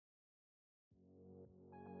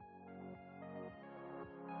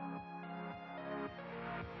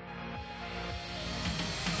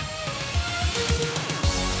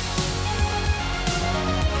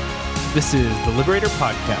This is the Liberator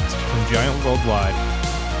Podcast from Giant Worldwide.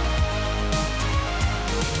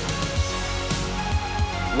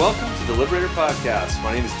 Welcome to the Liberator Podcast.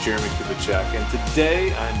 My name is Jeremy Kubicek, and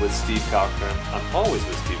today I'm with Steve Cochran. I'm always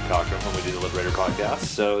with Steve Cochran when we do the Liberator Podcast,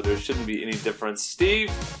 so there shouldn't be any difference.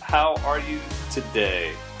 Steve, how are you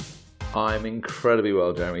today? I'm incredibly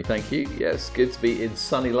well, Jeremy. Thank you. Yes, good to be in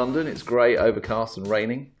sunny London. It's grey, overcast and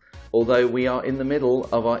raining, although we are in the middle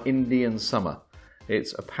of our Indian summer.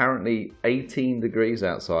 It's apparently 18 degrees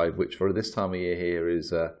outside, which for this time of year here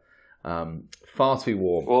is far too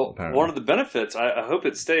warm. Well, apparently. One of the benefits, I hope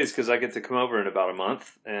it stays because I get to come over in about a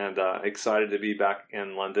month and excited to be back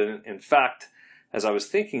in London. In fact, as I was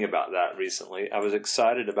thinking about that recently, I was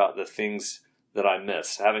excited about the things that I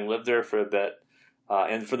miss, having lived there for a bit.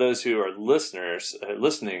 And for those who are listening,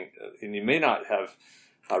 and you may not have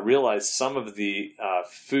realized some of the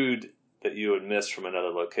food that you would miss from another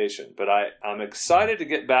location. But I'm excited to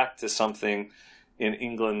get back to something in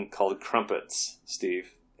England called crumpets,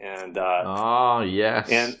 Steve. And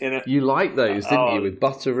yes. And you liked those, didn't you? With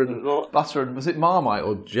butter and was it Marmite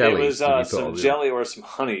or jelly? It was some jelly or some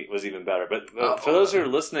honey was even better. But for those who are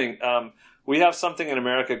listening, we have something in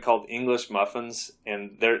America called English muffins,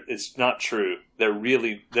 and it's not true. They're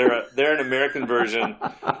an American version.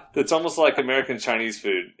 It's almost like American Chinese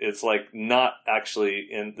food. It's like not actually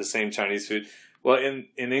in the same Chinese food. Well, in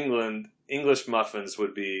England, English muffins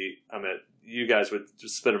would be. I mean, you guys would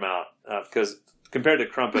just spit them out because compared to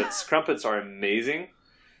crumpets, crumpets are amazing.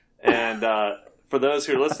 And for those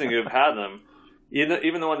who are listening who have had them,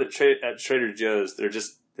 even the one at Trader Joe's, they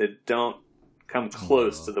don't come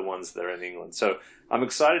close to the ones that are in England. So I'm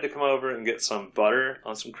excited to come over and get some butter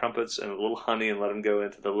on some crumpets and a little honey and let them go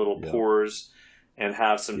into the little pores and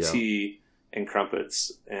have some tea and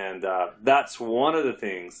crumpets. And that's one of the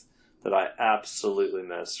things that I absolutely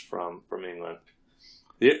miss from England.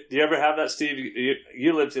 Do you ever have that, Steve?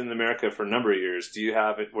 You lived in America for a number of years. Do you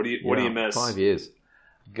have it? What do you miss? 5 years.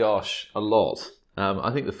 Gosh, a lot.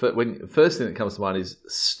 I think the first thing that comes to mind is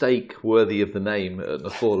steak worthy of the name at an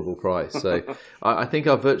affordable price. So I think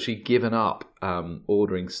I've virtually given up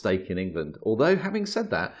ordering steak in England. Although, having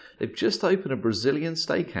said that, they've just opened a Brazilian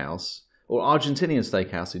steakhouse or Argentinian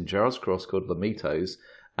steakhouse in Gerrards Cross called Lamitos.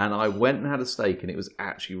 And I went and had a steak, and it was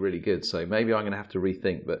actually really good. So maybe I'm going to have to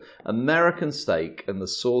rethink. But American steak and the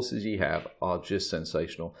sauces you have are just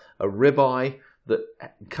sensational. A ribeye that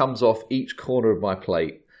comes off each corner of my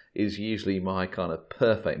plate is usually my kind of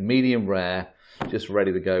perfect medium rare, just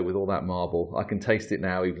ready to go with all that marble. I can taste it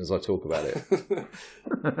now even as I talk about it.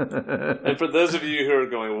 And for those of you who are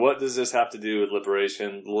going, what does this have to do with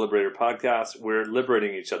liberation, the Liberator Podcast? We're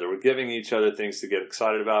liberating each other. We're giving each other things to get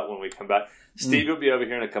excited about when we come back. Steve will be over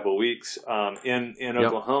here in a couple of weeks. In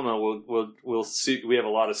Oklahoma, we'll see. We have a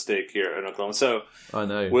lot of steak here in Oklahoma, so I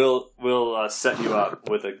know we'll set you up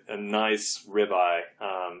with a nice ribeye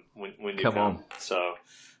when you come. On. So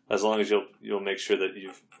as long as you'll make sure that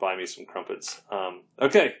you buy me some crumpets.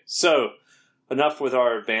 Okay, so enough with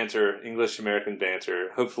our banter, English-American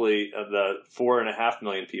banter. Hopefully, the 4.5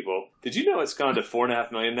 million people. Did you know it's gone to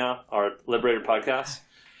 4.5 million now? Our Liberator Podcast.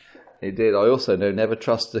 It did. I also know never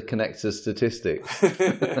trust the connector statistics.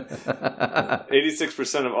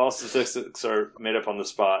 86% of all statistics are made up on the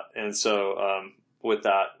spot. And so with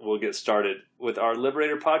that, we'll get started with our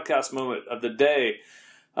Liberator Podcast moment of the day.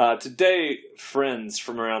 Today, friends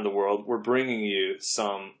from around the world, we're bringing you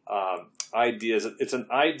some ideas. It's an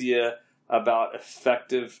idea about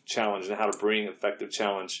effective challenge and how to bring effective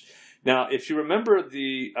challenge. Now, if you remember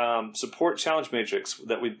the support challenge matrix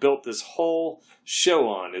that we built this whole show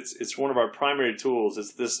on, it's one of our primary tools.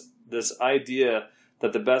 It's this idea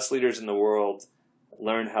that the best leaders in the world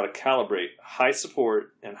learn how to calibrate high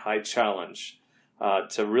support and high challenge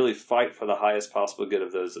to really fight for the highest possible good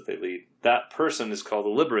of those that they lead. That person is called a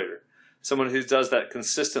liberator. Someone who does that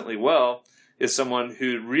consistently well is someone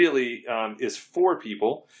who really is for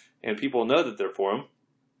people, and people know that they're for them.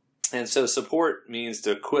 And so support means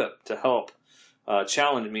to equip, to help.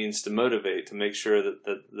 Challenge means to motivate, to make sure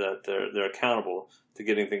that they're accountable to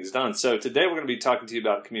getting things done. So today we're going to be talking to you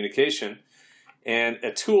about communication and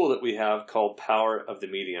a tool that we have called Power of the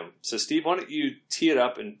Medium. So Steve, why don't you tee it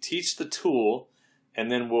up and teach the tool, and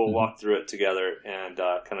then we'll walk through it together and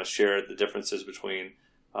kind of share the differences between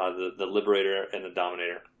the liberator and the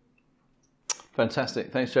dominator.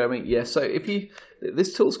 Fantastic. Thanks, Jeremy. Yeah, so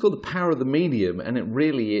this tool's called the Power of the Medium, and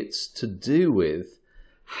it's to do with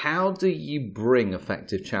how do you bring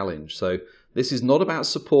effective challenge. So this is not about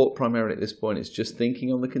support primarily at this point. It's just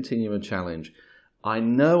thinking on the continuum of challenge. I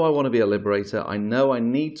know I want to be a liberator. I know I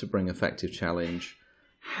need to bring effective challenge.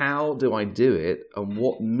 How do I do it, and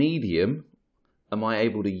what medium am I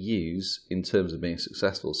able to use in terms of being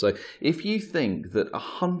successful? So if you think that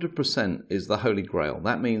 100% is the holy grail,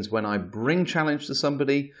 that means when I bring challenge to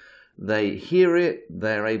somebody, they hear it,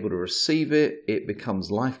 they're able to receive it, it becomes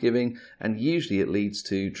life-giving, and usually it leads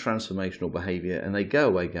to transformational behavior, and they go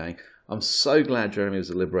away going, I'm so glad Jeremy was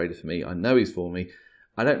a liberator for me. I know he's for me.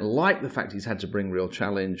 I don't like the fact he's had to bring real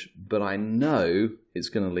challenge, but I know it's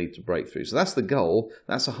going to lead to breakthrough. So that's the goal.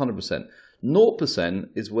 That's 100%. 0%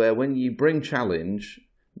 is where when you bring challenge,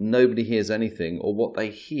 nobody hears anything, or what they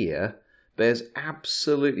hear bears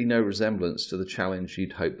absolutely no resemblance to the challenge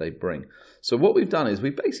you'd hope they bring. So what we've done is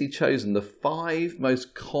we've basically chosen the 5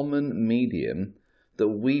 most common medium that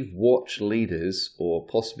we've watched leaders, or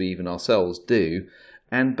possibly even ourselves, do.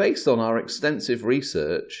 And based on our extensive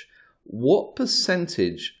research, what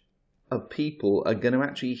percentage of people are going to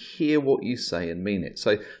actually hear what you say and mean it?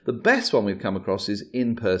 So the best one we've come across is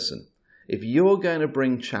in person. If you're going to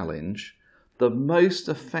bring challenge, the most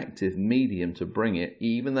effective medium to bring it,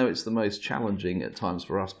 even though it's the most challenging at times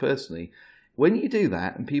for us personally, when you do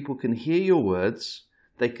that and people can hear your words,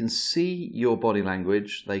 they can see your body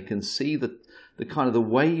language, they can see the kind of the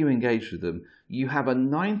way you engage with them, you have a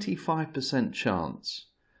 95% chance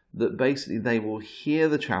that basically they will hear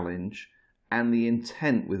the challenge and the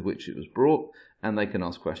intent with which it was brought, and they can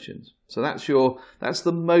ask questions. So that's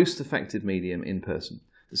the most effective medium in person.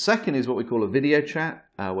 The second is what we call a video chat,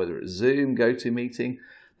 whether it's Zoom, GoToMeeting.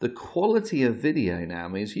 The quality of video now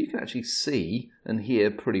means you can actually see and hear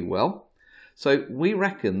pretty well. So we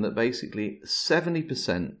reckon that basically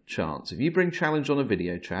 70% chance, if you bring challenge on a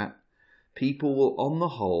video chat, people will on the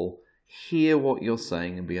whole hear what you're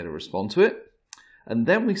saying and be able to respond to it. And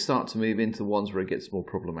then we start to move into ones where it gets more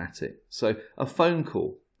problematic. So a phone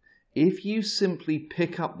call. If you simply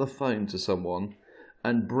pick up the phone to someone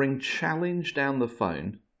and bring challenge down the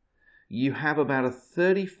phone, you have about a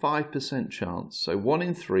 35% chance, so 1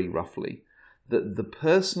 in 3 roughly, that the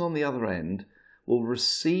person on the other end will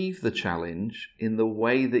receive the challenge in the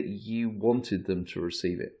way that you wanted them to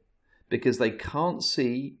receive it. Because they can't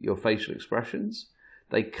see your facial expressions,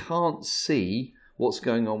 they can't see what's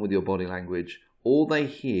going on with your body language. All they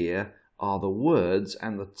hear are the words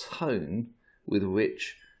and the tone with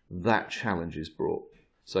which that challenge is brought.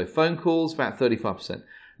 So phone calls, about 35%.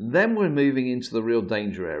 Then we're moving into the real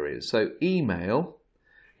danger areas. So email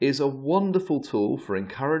is a wonderful tool for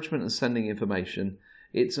encouragement and sending information.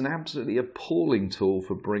 It's an absolutely appalling tool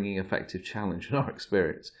for bringing effective challenge in our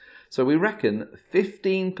experience. So we reckon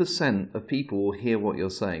 15% of people will hear what you're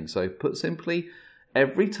saying. So put simply,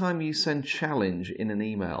 every time you send challenge in an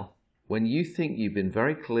email, when you think you've been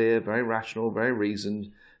very clear, very rational, very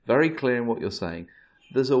reasoned, very clear in what you're saying,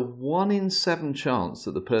 there's a 1 in 7 chance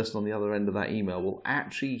that the person on the other end of that email will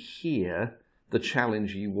actually hear the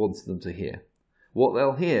challenge you wanted them to hear. What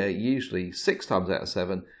they'll hear, usually 6 times out of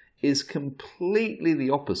 7, is completely the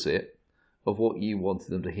opposite of what you wanted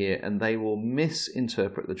them to hear, and they will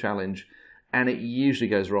misinterpret the challenge, and it usually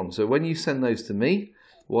goes wrong. So when you send those to me,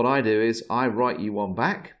 what I do is I write you one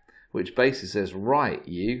back, which basically says, right,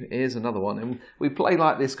 you, here's another one. And we play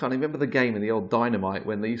like this kind of, remember the game in the old Dynamite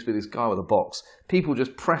when there used to be this guy with a box? People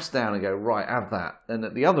just press down and go, right, have that. And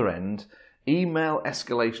at the other end, email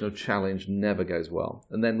escalation of challenge never goes well.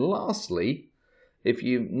 And then lastly, if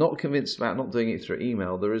you're not convinced about not doing it through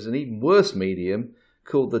email, there is an even worse medium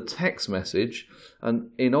called the text message.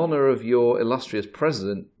 And in honor of your illustrious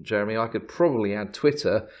president, Jeremy, I could probably add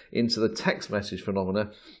Twitter into the text message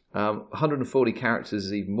phenomena. 140 characters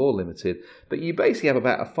is even more limited, but you basically have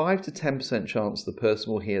about a 5 to 10% chance the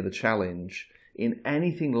person will hear the challenge in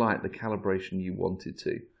anything like the calibration you wanted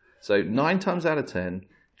to. So 9 times out of 10,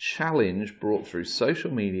 challenge brought through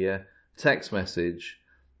social media, text message,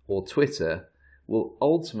 or Twitter will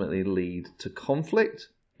ultimately lead to conflict.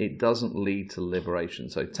 It doesn't lead to liberation.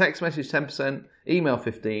 So text message 10%, email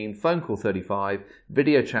 15%, phone call 35%,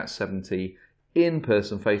 video chat 70%,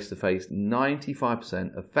 in-person, face-to-face,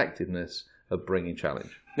 95% effectiveness of bringing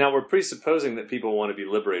challenge. Now, we're presupposing that people want to be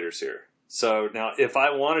liberators here. So now, if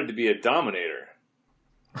I wanted to be a dominator,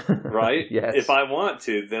 right? Yes. If I want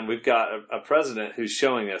to, then we've got a president who's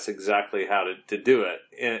showing us exactly how to do it.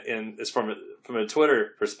 And it's from a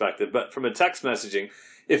Twitter perspective, but from a text messaging,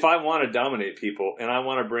 if I want to dominate people and I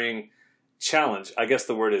want to bring challenge, I guess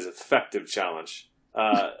the word is effective challenge.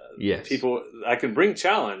 Yes. People, I can bring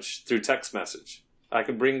challenge through text message. I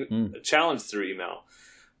can bring challenge through email.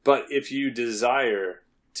 But if you desire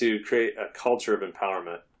to create a culture of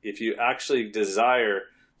empowerment, if you actually desire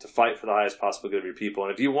to fight for the highest possible good of your people,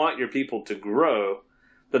 and if you want your people to grow,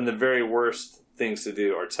 then the very worst things to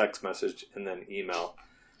do are text message and then email,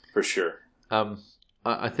 for sure.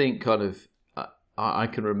 I think kind of I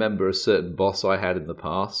can remember a certain boss I had in the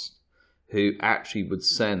past who actually would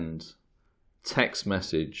send text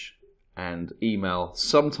message and email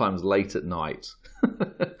sometimes late at night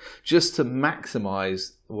just to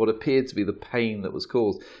maximize what appeared to be the pain that was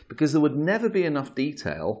caused, because there would never be enough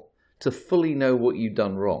detail to fully know what you'd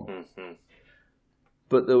done wrong. Mm-hmm.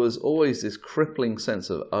 But there was always this crippling sense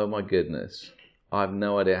of, oh my goodness, I have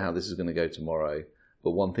no idea how this is going to go tomorrow,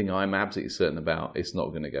 but one thing I'm absolutely certain about, it's not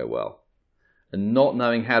going to go well. And not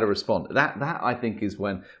knowing how to respond. That I think is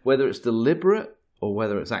when, whether it's deliberate or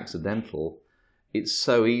whether it's accidental, it's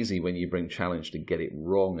so easy when you bring challenge to get it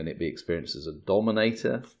wrong and it be experienced as a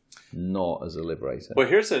dominator, not as a liberator. Well,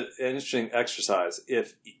 here's an interesting exercise.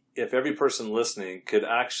 If every person listening could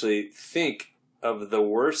actually think of the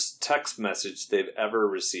worst text message they've ever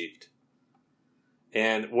received,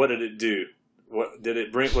 and what did it do? What did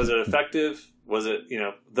it bring? Was it effective? Was it,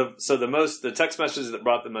 the text message that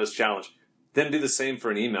brought the most challenge? Then do the same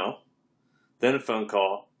for an email, then a phone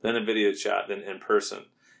call, then a video chat, then in person.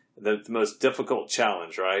 The most difficult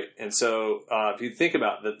challenge, right? And so if you think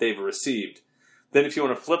about that they've received, then if you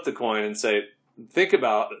want to flip the coin and say, think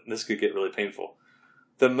about, this could get really painful,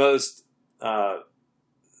 the most, the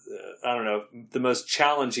most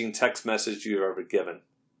challenging text message you've ever given,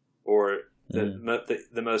 or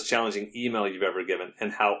the most challenging email you've ever given,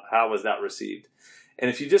 and how was that received? And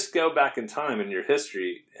if you just go back in time in your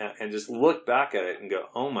history and just look back at it and go,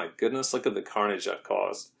 oh my goodness, look at the carnage that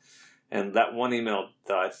caused. And that one email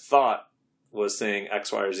that I thought was saying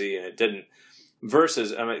X, Y, or Z, and it didn't.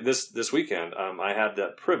 Versus, this weekend, I had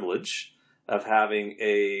the privilege of having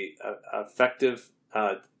a effective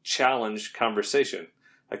challenge conversation,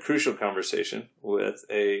 a crucial conversation with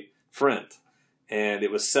a friend. And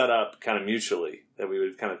it was set up kind of mutually that we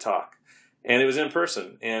would kind of talk. And it was in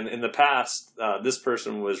person. And in the past, this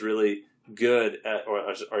person was really good at, or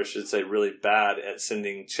I should say really bad at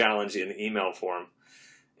sending challenge in email form.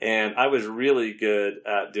 And I was really good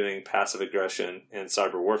at doing passive aggression and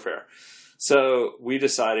cyber warfare. So we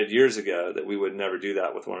decided years ago that we would never do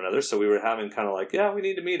that with one another. So we were having kind of like, we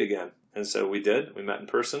need to meet again. And so we did. We met in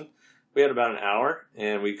person. We had about an hour,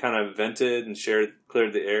 and we kind of vented and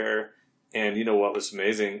cleared the air. And you know what was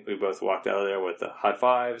amazing? We both walked out of there with high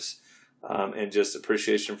fives and just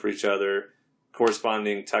appreciation for each other,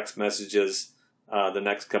 corresponding text messages the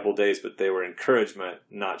next couple of days, but they were encouragement,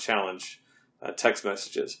 not challenge. Text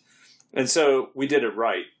messages. And so we did it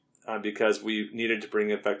right because we needed to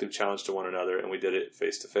bring effective challenge to one another, and we did it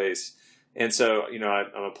face to face. And so,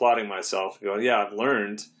 I'm applauding myself, going, I've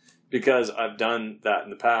learned, because I've done that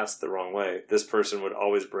in the past the wrong way. This person would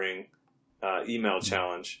always bring email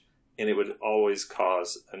challenge, and it would always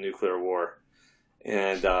cause a nuclear war.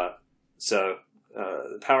 And so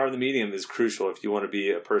the power of the medium is crucial if you want to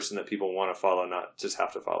be a person that people want to follow, not just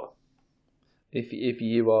have to follow. If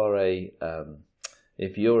you are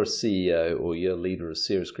if you're a CEO or you're a leader of a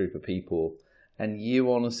serious group of people, and you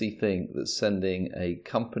honestly think that sending a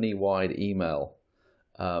company-wide email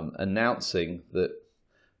announcing that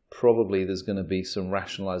probably there's going to be some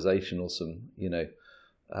rationalization or some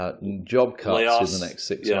job cuts layoffs in the next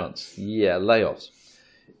 6 months, layoffs.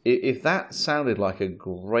 If that sounded like a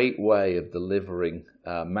great way of delivering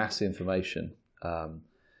mass information,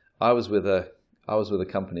 I was with a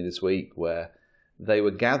company this week where they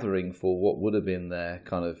were gathering for what would have been their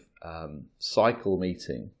kind of cycle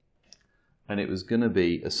meeting. And it was going to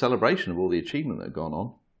be a celebration of all the achievement that had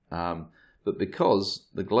gone on. But because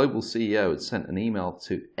the global CEO had sent an email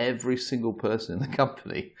to every single person in the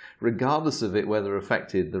company, regardless of it whether it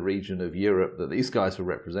affected the region of Europe that these guys were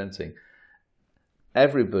representing,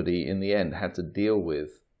 everybody in the end had to deal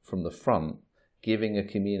with, from the front, giving a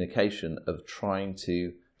communication of trying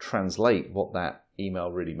to translate what that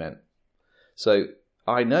email really meant. So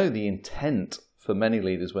I know the intent for many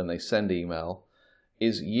leaders when they send email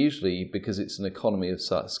is usually because it's an economy of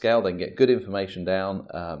scale. They can get good information down.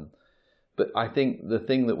 But I think the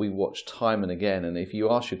thing that we watch time and again, and if you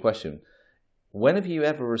ask your question, when have you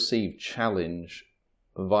ever received challenge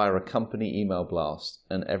via a company email blast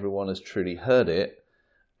and everyone has truly heard it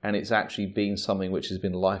and it's actually been something which has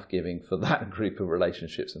been life-giving for that group of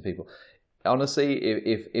relationships and people? Honestly,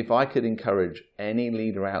 if I could encourage any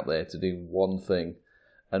leader out there to do one thing,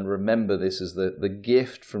 and remember this as the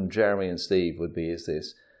gift from Jeremy and Steve is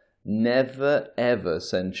this: never ever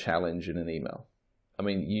send challenge in an email. I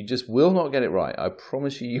mean, you just will not get it right. I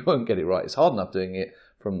promise you won't get it right. It's hard enough doing it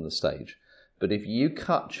from the stage. But if you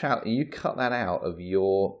cut that out of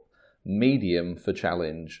your medium for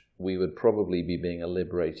challenge, we would probably be being a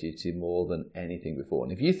liberator to more than anything before.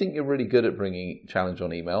 And if you think you're really good at bringing challenge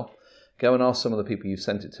on email, go and ask some of the people you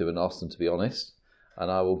sent it to and ask them to be honest. And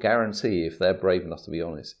I will guarantee, if they're brave enough to be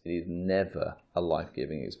honest, it is never a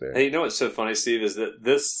life-giving experience. Hey, you know what's so funny, Steve, is that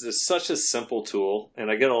this is such a simple tool, and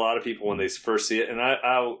I get a lot of people when they first see it. And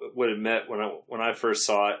I would admit when I first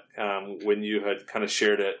saw it, when you had kind of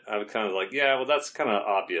shared it, I was kind of like, yeah, well, that's kind of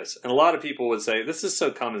obvious. And a lot of people would say, this is so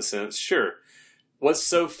common sense. Sure. What's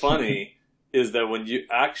so funny is that when you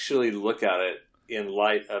actually look at it in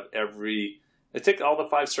light of take all the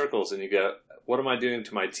 5 circles and you go, what am I doing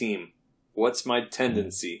to my team? What's my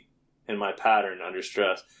tendency and my pattern under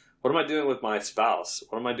stress? What am I doing with my spouse?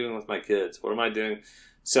 What am I doing with my kids? What am I doing?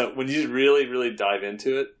 So when you really, really dive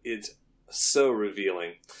into it, it's so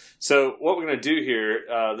revealing. So what we're going to do here,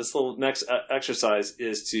 this little next exercise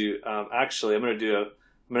is to I'm going to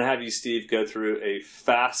have you, Steve, go through a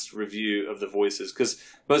fast review of the voices, because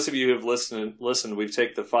most of you who have listened, we've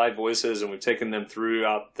taken the 5 voices and we've taken them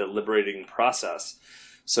throughout the liberating process.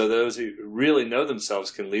 So those who really know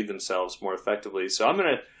themselves can lead themselves more effectively. So I'm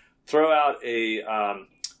going to throw out a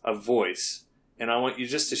voice, and I want you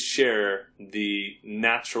just to share the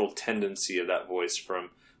natural tendency of that voice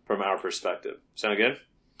from our perspective. Sound good?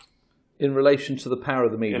 In relation to the power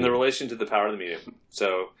of the medium. In the relation to the power of the medium.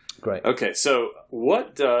 So great. Okay, so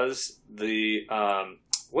what does the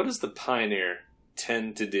pioneer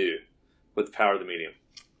tend to do with the power of the medium?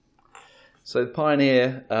 So the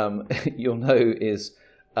pioneer, you'll know, is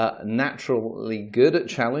naturally good at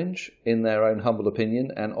challenge, in their own humble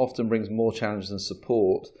opinion, and often brings more challenge than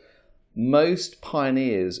support. Most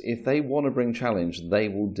pioneers, if they want to bring challenge, they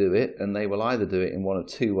will do it, and they will either do it in one of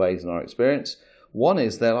 2 ways in our experience. One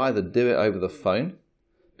is they'll either do it over the phone,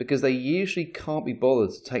 because they usually can't be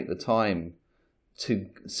bothered to take the time to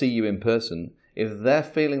see you in person. If they're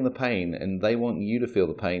feeling the pain and they want you to feel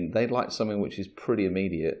the pain, they'd like something which is pretty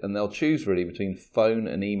immediate, and they'll choose really between phone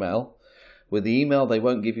and email. With the email, they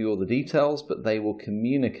won't give you all the details, but they will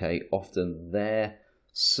communicate often their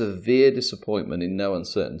severe disappointment in no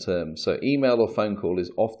uncertain terms. So email or phone call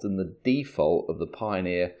is often the default of the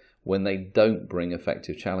pioneer when they don't bring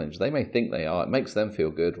effective challenge. They may think they are. It makes them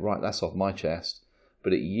feel good. Right, that's off my chest.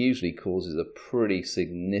 But it usually causes a pretty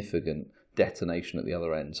significant detonation at the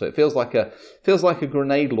other end. So it feels like a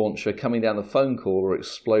grenade launcher coming down the phone call or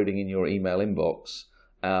exploding in your email inbox.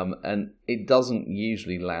 And it doesn't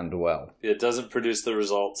usually land well. It doesn't produce the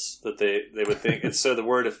results that they would think. It's so the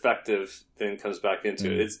word effective then comes back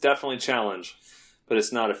into it. It's definitely challenge, but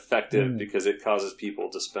it's not effective because it causes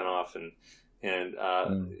people to spin off and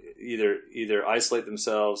either isolate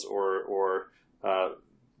themselves or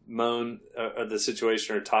moan at the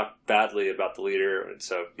situation or talk badly about the leader. And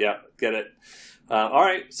so, yeah, get it. All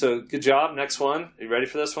right, so good job. Next one. Are you ready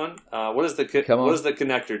for this one? What does the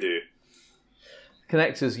connector do?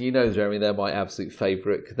 Connectors, you know, Jeremy, they're my absolute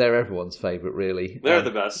favourite. They're everyone's favourite, really. They're the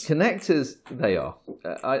best. Connectors, they are.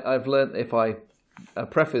 I've learned if I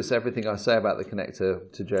preface everything I say about the connector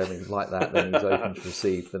to Jeremy like that, then he's open to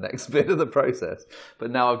receive the next bit of the process.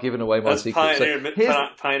 But now I've given away my secret.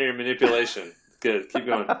 Pioneer manipulation. Good. Keep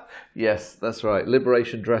going. Yes, that's right.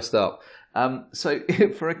 Liberation dressed up. So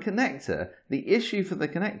for a connector, the issue for the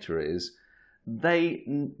connector is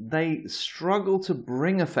they struggle to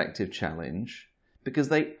bring effective challenge because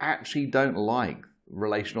they actually don't like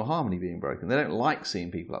relational harmony being broken. They don't like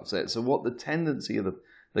seeing people upset. So what the tendency of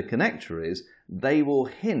the connector is, they will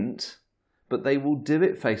hint, but they will do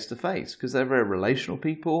it face to face because they're very relational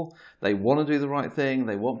people. They want to do the right thing.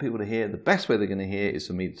 They want people to hear. The best way they're going to hear is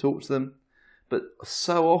for me to talk to them. But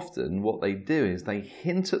so often what they do is they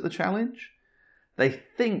hint at the challenge. They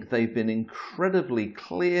think they've been incredibly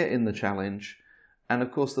clear in the challenge. And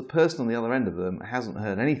of course, the person on the other end of them hasn't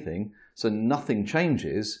heard anything. So nothing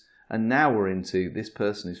changes. And now we're into this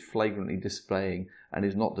person is flagrantly displaying and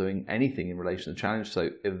is not doing anything in relation to the challenge.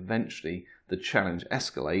 So eventually the challenge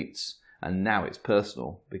escalates and now it's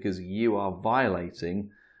personal because you are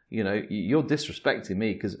violating, you're disrespecting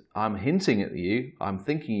me because I'm hinting at you. I'm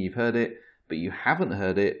thinking you've heard it, but you haven't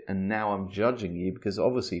heard it. And now I'm judging you because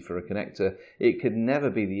obviously for a connector, it could never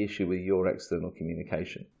be the issue with your external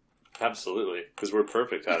communication. Absolutely, because we're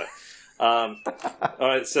perfect at it. All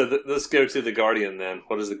right, so let's go to the Guardian then.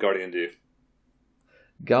 What does the Guardian do?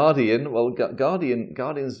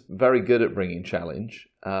 Guardian's very good at bringing challenge.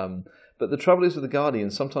 But the trouble is with the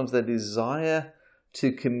Guardian, sometimes their desire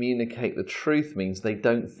to communicate the truth means they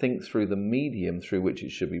don't think through the medium through which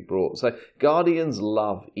it should be brought. So Guardians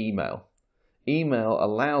love email. Email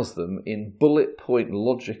allows them in bullet point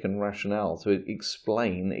logic and rationale to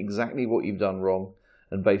explain exactly what you've done wrong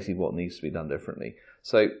and basically what needs to be done differently.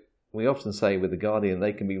 So we often say with the Guardian,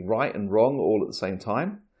 they can be right and wrong all at the same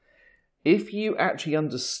time. If you actually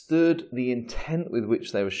understood the intent with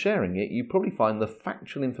which they were sharing it, you probably find the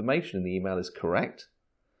factual information in the email is correct.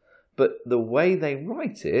 But the way they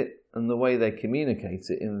write it and the way they communicate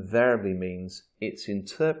it invariably means it's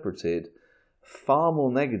interpreted far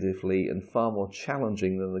more negatively and far more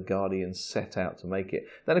challenging than the Guardian set out to make it.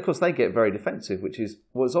 Then, of course, they get very defensive, which is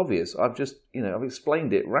what's obvious. I've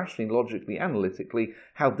explained it rationally, logically, analytically.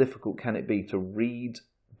 How difficult can it be to read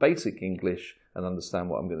basic English and understand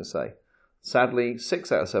what I'm going to say? Sadly,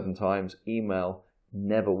 6 out of 7 times, email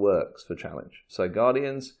never works for challenge. So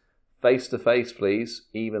Guardians, face-to-face, please,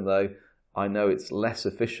 even though I know it's less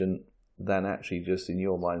efficient than actually just in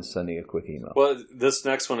your mind sending a quick email. Well, this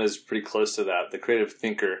next one is pretty close to that. The Creative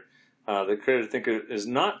Thinker. The Creative Thinker is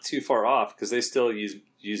not too far off because they still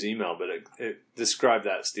use email, but describe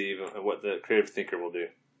that, Steve, and what the Creative Thinker will do.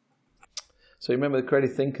 So remember, the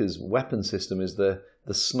Creative Thinker's weapon system is the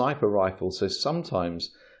sniper rifle. So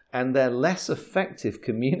sometimes, and they're less effective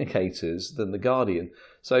communicators than the Guardian.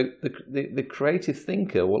 So the Creative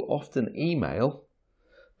Thinker will often email,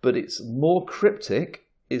 but it's more cryptic.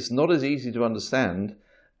 It's not as easy to understand,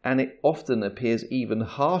 and it often appears even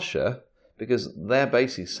harsher because they're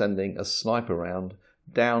basically sending a sniper round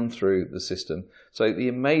down through the system. So the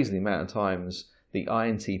amazing amount of times the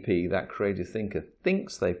INTP, that creative thinker,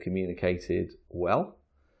 thinks they've communicated well,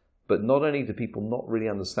 but not only do people not really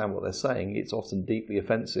understand what they're saying, it's often deeply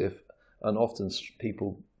offensive, and often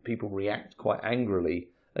people react quite angrily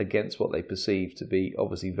against what they perceive to be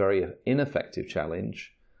obviously very ineffective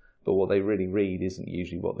challenge. But what they really read isn't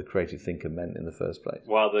usually what the creative thinker meant in the first place.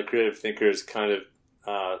 While the creative thinker is kind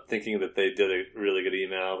of thinking that they did a really good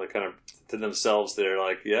email, they're kind of to themselves, they're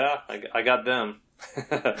like, yeah, I got them.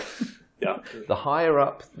 Yeah. The higher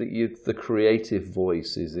up the creative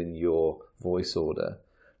voice is in your voice order,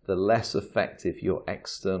 the less effective your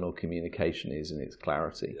external communication is in its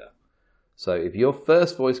clarity. Yeah. So if you're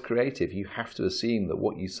first voice creative, you have to assume that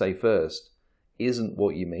what you say first isn't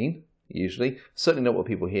what you mean. Usually, certainly not what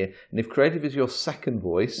people hear. And if creative is your second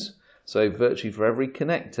voice, so virtually for every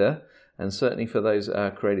connector, and certainly for those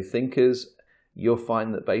creative thinkers, you'll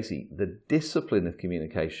find that basically the discipline of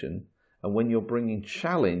communication, and when you're bringing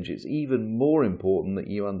challenge, it's even more important that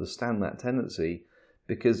you understand that tendency,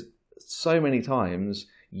 because so many times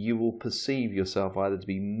you will perceive yourself either to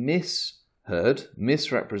be misheard,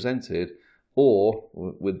 misrepresented, or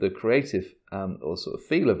with the creative or sort of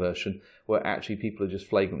feeler version, where actually people are just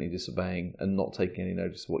flagrantly disobeying and not taking any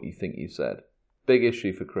notice of what you think you've said. Big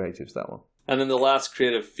issue for creatives, that one. And then the last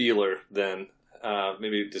creative feeler, then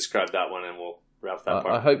maybe describe that one and we'll wrap that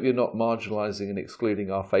part. I hope you're not marginalising and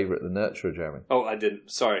excluding our favourite, the nurturer, Jeremy. Oh, I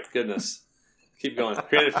didn't. Sorry. Goodness. Keep going.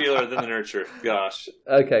 Creative feeler, then the nurturer. Gosh.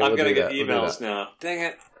 Okay, I'm going to get emails now. Dang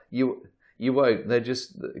it. You won't. They're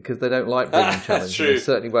just because they don't like bringing challenges. They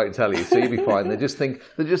certainly won't tell you, so you'll be fine. They're just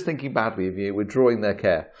thinking badly of you. We're drawing their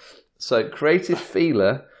care. So creative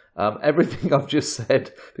feeler, everything I've just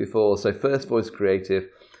said before. So first voice creative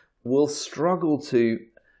will struggle to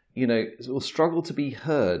be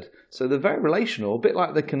heard. So they're very relational, a bit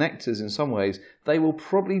like the connectors in some ways. They will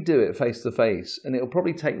probably do it face to face, and it'll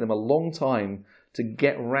probably take them a long time to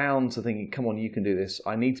get round to thinking, come on, you can do this.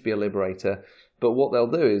 I need to be a liberator. But what they'll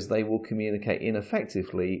do is they will communicate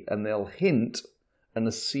ineffectively, and they'll hint and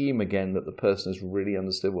assume again that the person has really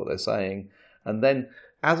understood what they're saying. And then,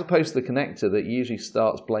 as opposed to the connector that usually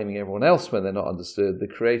starts blaming everyone else when they're not understood, the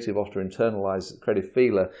creative creative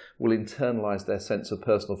feeler will internalize their sense of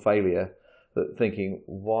personal failure, that thinking,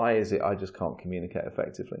 why is it I just can't communicate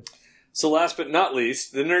effectively? So last but not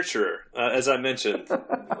least, the nurturer. As I mentioned,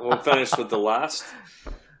 we'll finish with the last.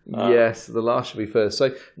 Yes, the last should be first.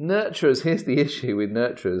 So nurturers, here's the issue with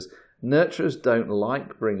nurturers. Nurturers don't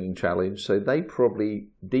like bringing challenge, so they probably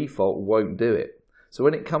default won't do it. So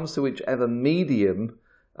when it comes to whichever medium,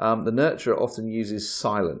 the nurturer often uses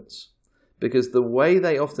silence, because the way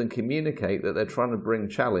they often communicate that they're trying to bring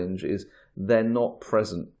challenge is they're not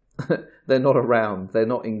present. They're not around. They're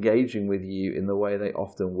not engaging with you in the way they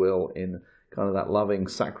often will in kind of that loving,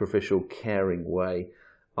 sacrificial, caring way.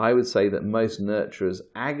 I would say that most nurturers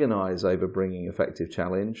agonize over bringing effective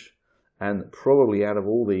challenge, and probably out of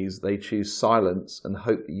all these, they choose silence and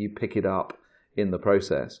hope that you pick it up in the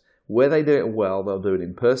process. Where they do it well, they'll do it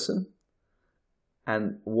in person.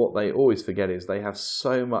 And what they always forget is they have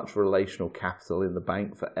so much relational capital in the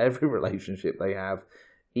bank for every relationship they have.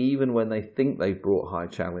 Even when they think they've brought high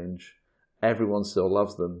challenge, everyone still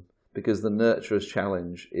loves them, because the nurturer's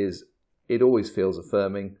challenge is, it always feels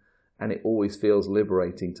affirming and it always feels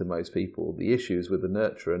liberating to most people. The issue is with the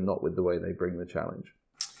nurturer, not with the way they bring the challenge.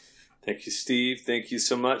 Thank you, Steve. Thank you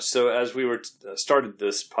so much. So as we were started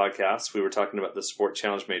this podcast, we were talking about the support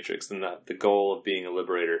challenge matrix and the goal of being a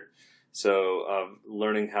liberator. So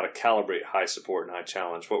learning how to calibrate high support and high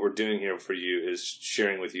challenge. What we're doing here for you is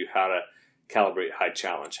sharing with you how to calibrate high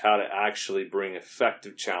challenge, how to actually bring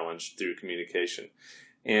effective challenge through communication.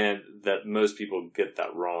 And that most people get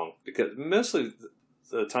that wrong because mostly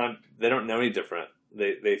the time they don't know any different.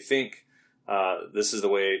 They think this is the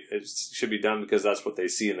way it should be done because that's what they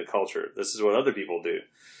see in the culture. This is what other people do.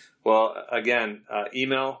 Well, again,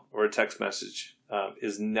 email or a text message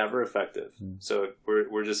is never effective. So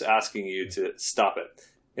we're just asking you to stop it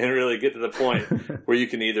and really get to the point where you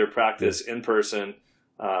can either practice in person,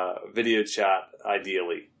 video chat,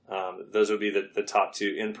 ideally. Those would be the top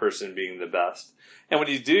two, in person being the best. And when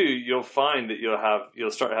you do, you'll find that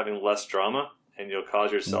you'll start having less drama and you'll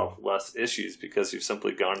cause yourself less issues because you've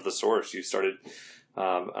simply gone to the source. You started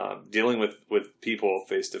dealing with people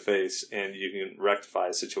face to face, and you can rectify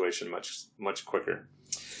a situation much quicker.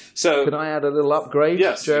 So, can I add a little upgrade,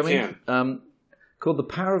 yes, Jeremy? You can. Called the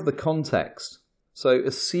power of the context. So,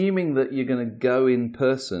 assuming that you're going to go in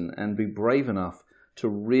person and be brave enough to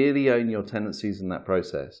really own your tendencies in that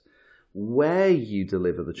process, where you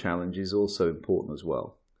deliver the challenge is also important as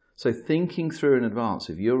well. So, thinking through in advance,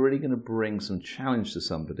 if you're really going to bring some challenge to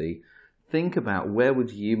somebody, think about where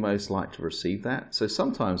would you most like to receive that. So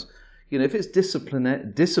sometimes, if it's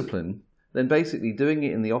discipline, then basically doing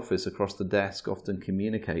it in the office across the desk often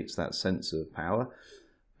communicates that sense of power.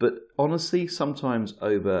 But honestly, sometimes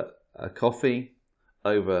over a coffee,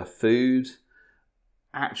 over food,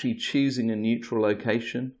 actually choosing a neutral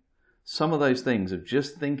location, some of those things of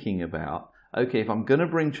just thinking about, okay, if I'm going to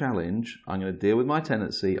bring challenge, I'm going to deal with my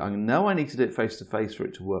tendency, I know I need to do it face to face for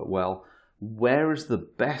it to work well. Where is the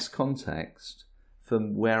best context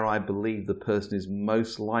from where I believe the person is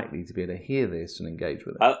most likely to be able to hear this and engage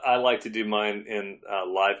with it? I like to do mine in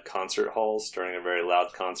live concert halls during a very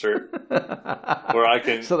loud concert, where I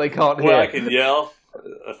can so they can't hear. Where I can yell.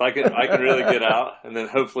 If I can really get out, and then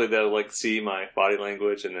hopefully they'll see my body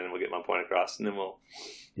language, and then we'll get my point across, and then we'll.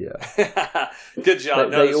 Yeah. Good job.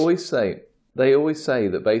 They always say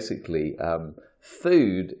that basically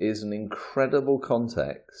food is an incredible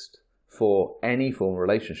context for any form of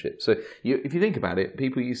relationship. So if you think about it,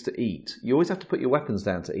 people used to eat. You always have to put your weapons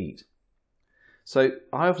down to eat. So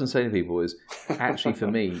I often say to people is, actually for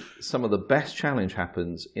me, some of the best challenge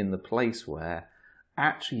happens in the place where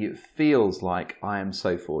actually it feels like I am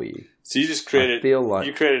so for you. So you just created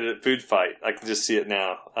a food fight. I can just see it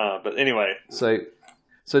now. But anyway. So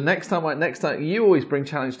next time you always bring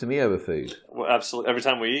challenge to me over food. Well, absolutely. Every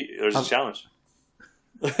time we eat, there's a challenge.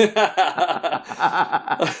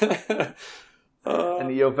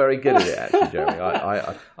 And you're very good at it, actually, Jeremy.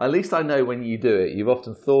 I at least I know when you do it, you've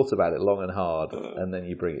often thought about it long and hard, and then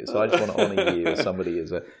you bring it. So I just want to honour you as somebody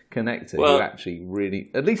as a connector who actually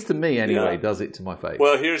really, at least to me anyway, does it to my face.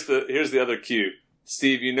 Well, here's the other cue,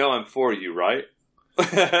 Steve. I'm for you, right?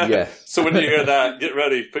 Yes. So when you hear that, get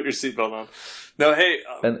ready, put your seatbelt on. No, hey,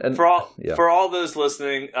 for all those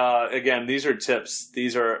listening, again, these are tips.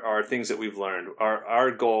 These are things that we've learned. Our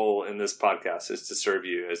goal in this podcast is to serve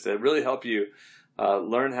you, is to really help you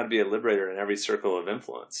learn how to be a liberator in every circle of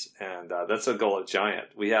influence, and that's a goal at Giant.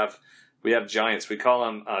 We have giants. We call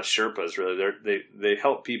them Sherpas. Really, they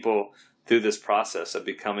help people through this process of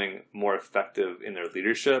becoming more effective in their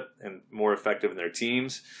leadership and more effective in their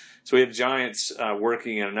teams. So we have giants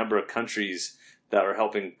working in a number of countries that are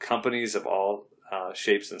helping companies of all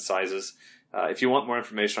shapes and sizes. If you want more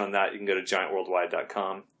information on that, you can go to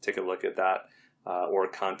giantworldwide.com, take a look at that, or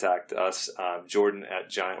contact us, Jordan at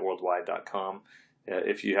giantworldwide.com,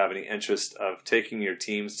 if you have any interest of taking your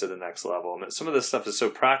teams to the next level. And some of this stuff is so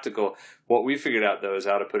practical. What we figured out, though, is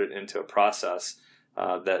how to put it into a process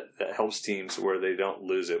that helps teams where they don't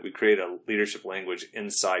lose it. We create a leadership language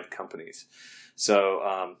inside companies.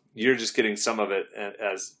 So you're just getting some of it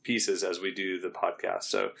as pieces as we do the podcast.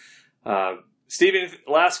 So, Stephen,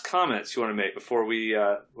 last comments you want to make before we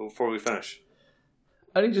finish?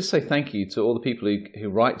 Only just say thank you to all the people who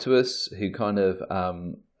write to us, who kind of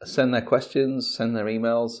send their questions, send their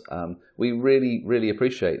emails. We really, really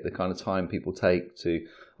appreciate the kind of time people take to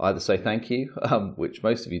either say thank you, which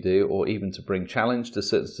most of you do, or even to bring challenge to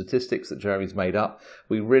certain statistics that Jeremy's made up.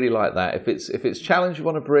 We really like that. If it's challenge you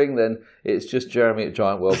want to bring, then it's just Jeremy at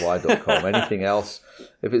giantworldwide.com. Anything else,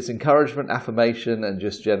 if it's encouragement, affirmation, and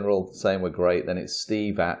just general saying we're great, then it's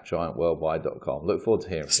Steve at giantworldwide.com. Look forward to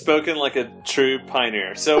hearing from you. Spoken like a true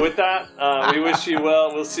pioneer. So with that, we wish you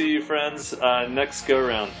well. We'll see you, friends, next go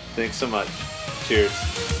round. Thanks so much. Cheers.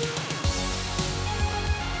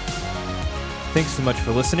 Thanks so much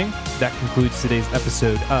for listening. That concludes today's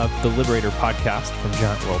episode of the Liberator Podcast from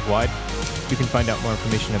Giant Worldwide. You can find out more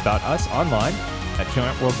information about us online at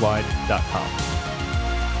giantworldwide.com.